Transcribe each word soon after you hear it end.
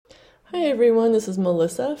Hi everyone, this is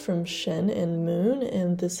Melissa from Shen and Moon,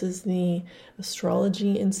 and this is the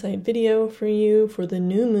astrology insight video for you for the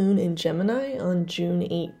new moon in Gemini on June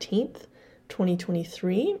 18th,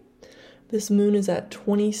 2023. This moon is at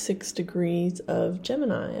 26 degrees of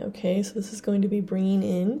Gemini, okay? So this is going to be bringing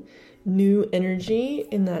in new energy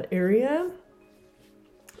in that area.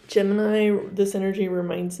 Gemini, this energy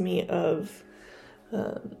reminds me of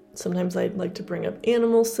sometimes I'd like to bring up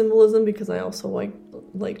animal symbolism because I also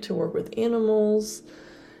like to work with animals,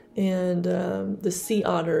 and the sea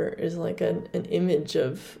otter is like an image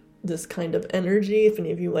of this kind of energy. If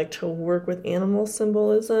any of you like to work with animal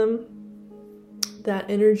symbolism, that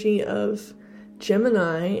energy of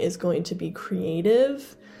Gemini is going to be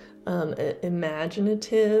creative,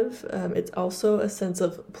 imaginative. It's also a sense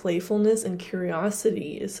of playfulness and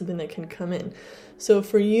curiosity is something that can come in. So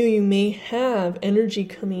for you, you may have energy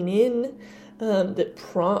coming in that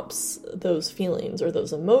prompts those feelings or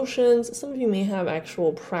those emotions. Some of you may have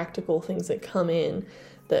actual practical things that come in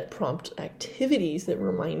that prompt activities that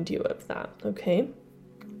remind you of that, okay?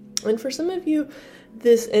 And for some of you,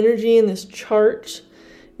 this energy in this chart,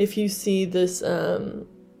 if you see this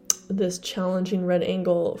this challenging red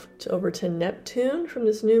angle over to Neptune from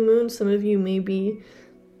this new moon, some of you may be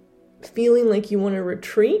feeling like you want to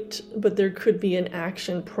retreat, but there could be an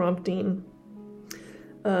action prompting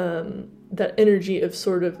that energy of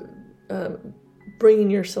sort of bringing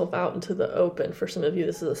yourself out into the open. For some of you,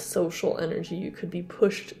 this is a social energy. You could be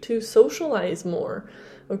pushed to socialize more,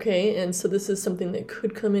 okay? And so this is something that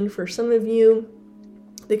could come in for some of you.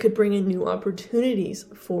 They could bring in new opportunities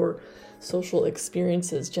for social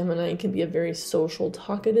experiences. Gemini can be a very social,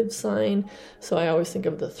 talkative sign, so I always think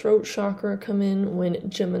of the throat chakra come in when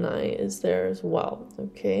Gemini is there as well,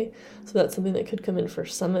 okay? So that's something that could come in for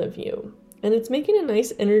some of you. And it's making a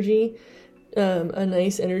nice energy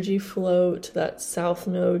flow to that south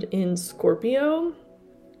node in Scorpio.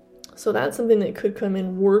 So that's something that could come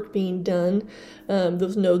in, work being done.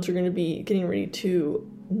 Those nodes are going to be getting ready to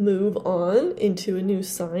move on into a new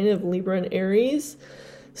sign of Libra and Aries.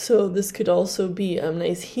 So this could also be a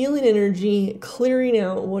nice healing energy, clearing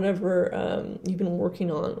out whatever you've been working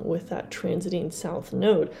on with that transiting south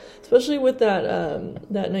node, especially with that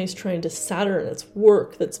nice trine to Saturn. It's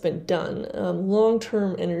work that's been done,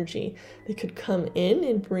 long-term energy that could come in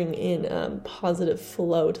and bring in positive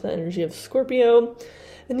flow to the energy of Scorpio.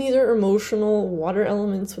 And these are emotional water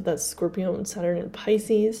elements with that Scorpio and Saturn and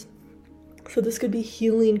Pisces. So this could be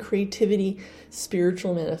healing, creativity,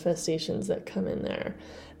 spiritual manifestations that come in there.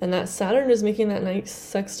 And that Saturn is making that nice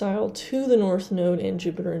sextile to the North Node in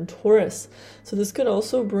Jupiter and Taurus. So this could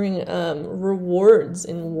also bring rewards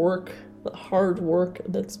in work, hard work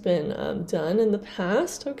that's been done in the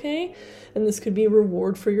past, okay? And this could be a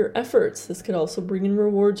reward for your efforts. This could also bring in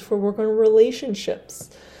rewards for work on relationships.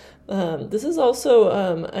 This is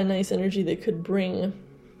also a nice energy that could bring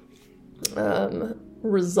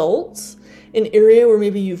results, an area where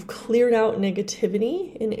maybe you've cleared out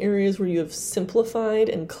negativity, in areas where you have simplified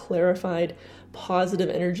and clarified positive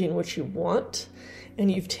energy in what you want,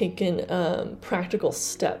 and you've taken practical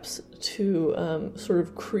steps to sort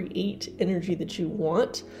of create energy that you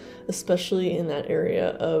want, especially in that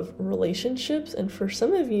area of relationships. And for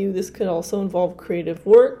some of you, this could also involve creative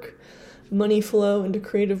work, money flow into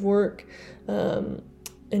creative work,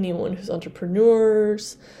 anyone who's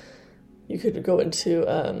entrepreneurs. You could go into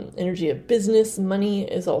energy of business. Money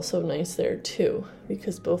is also nice there too,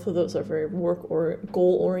 because both of those are very work or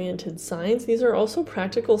goal-oriented signs. These are also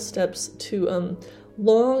practical steps to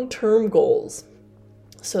long-term goals.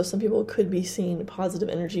 So some people could be seeing positive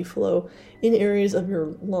energy flow in areas of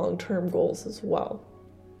your long-term goals as well.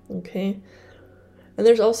 Okay? And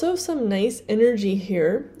there's also some nice energy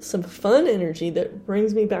here, some fun energy that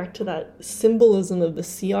brings me back to that symbolism of the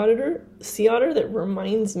sea otter that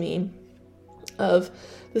reminds me of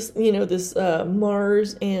this, this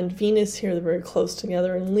Mars and Venus here. They're very close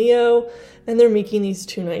together in Leo, and they're making these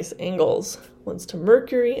two nice angles. One's to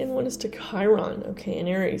Mercury and one is to Chiron, okay, in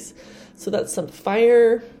Aries. So that's some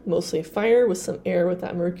fire, mostly fire with some air with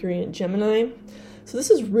that Mercury and Gemini. So this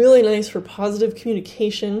is really nice for positive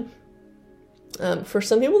communication. For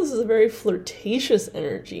some people, this is a very flirtatious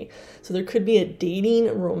energy. So there could be a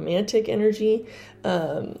dating, romantic energy.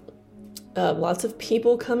 Lots of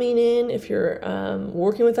people coming in. If you're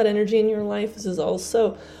working with that energy in your life, this is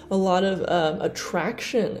also a lot of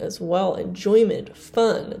attraction as well, enjoyment,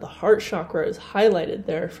 fun. The heart chakra is highlighted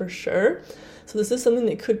there for sure. So this is something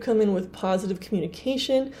that could come in with positive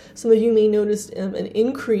communication. Some of you may notice an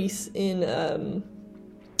increase in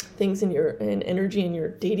things in energy in your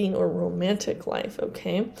dating or romantic life,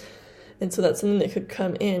 okay? And so that's something that could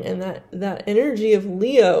come in, and that energy of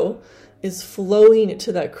Leo is flowing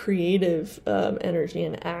to that creative energy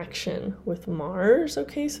and action with Mars.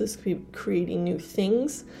 Okay, so this could be creating new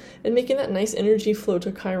things and making that nice energy flow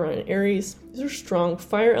to Chiron and Aries. These are strong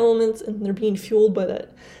fire elements, and they're being fueled by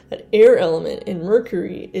that air element, and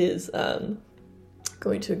Mercury is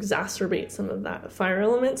going to exacerbate some of that fire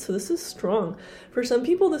element. So this is strong. For some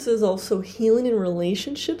people, this is also healing in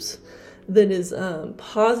relationships that is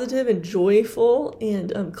positive and joyful,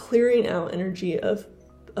 and clearing out energy of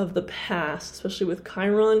the past, especially with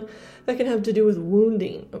Chiron. That can have to do with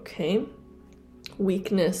wounding, okay?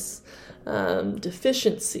 Weakness,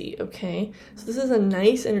 deficiency, okay? So this is a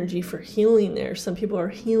nice energy for healing there. Some people are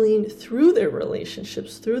healing through their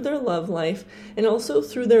relationships, through their love life, and also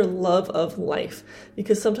through their love of life.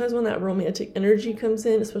 Because sometimes when that romantic energy comes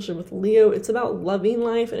in, especially with Leo, it's about loving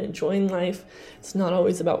life and enjoying life. It's not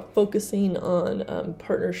always about focusing on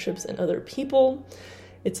partnerships and other people.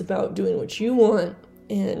 It's about doing what you want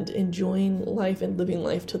and enjoying life and living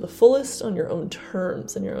life to the fullest on your own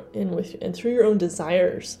terms and through your own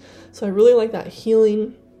desires. So I really like that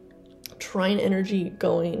healing trine energy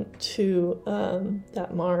going to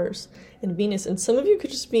that Mars and Venus. And some of you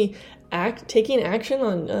could just be taking action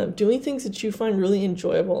on doing things that you find really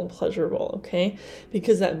enjoyable and pleasurable, okay?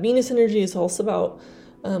 Because that Venus energy is also about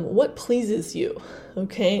what pleases you,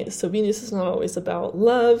 okay? So Venus is not always about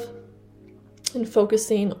love and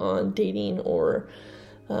focusing on dating or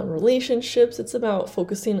relationships. It's about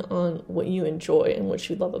focusing on what you enjoy and what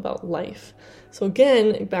you love about life. So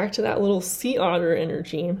again, back to that little sea otter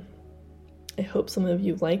energy. I hope some of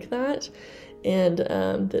you like that, and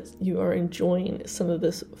that you are enjoying some of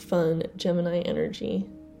this fun Gemini energy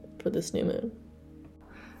for this new moon.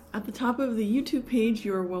 At the top of the YouTube page,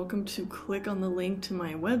 you are welcome to click on the link to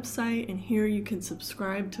my website, and here you can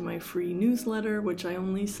subscribe to my free newsletter, which I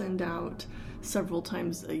only send out several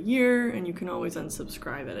times a year, and you can always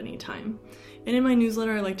unsubscribe at any time. And in my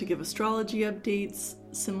newsletter, I like to give astrology updates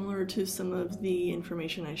similar to some of the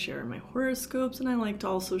information I share in my horoscopes, and I like to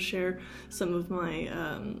also share some of my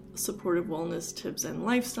supportive wellness tips and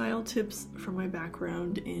lifestyle tips from my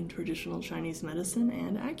background in traditional Chinese medicine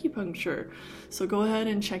and acupuncture. So go ahead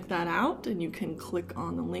and check that out, and you can click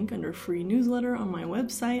on the link under free newsletter on my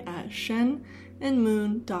website at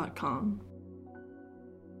shenandmoon.com.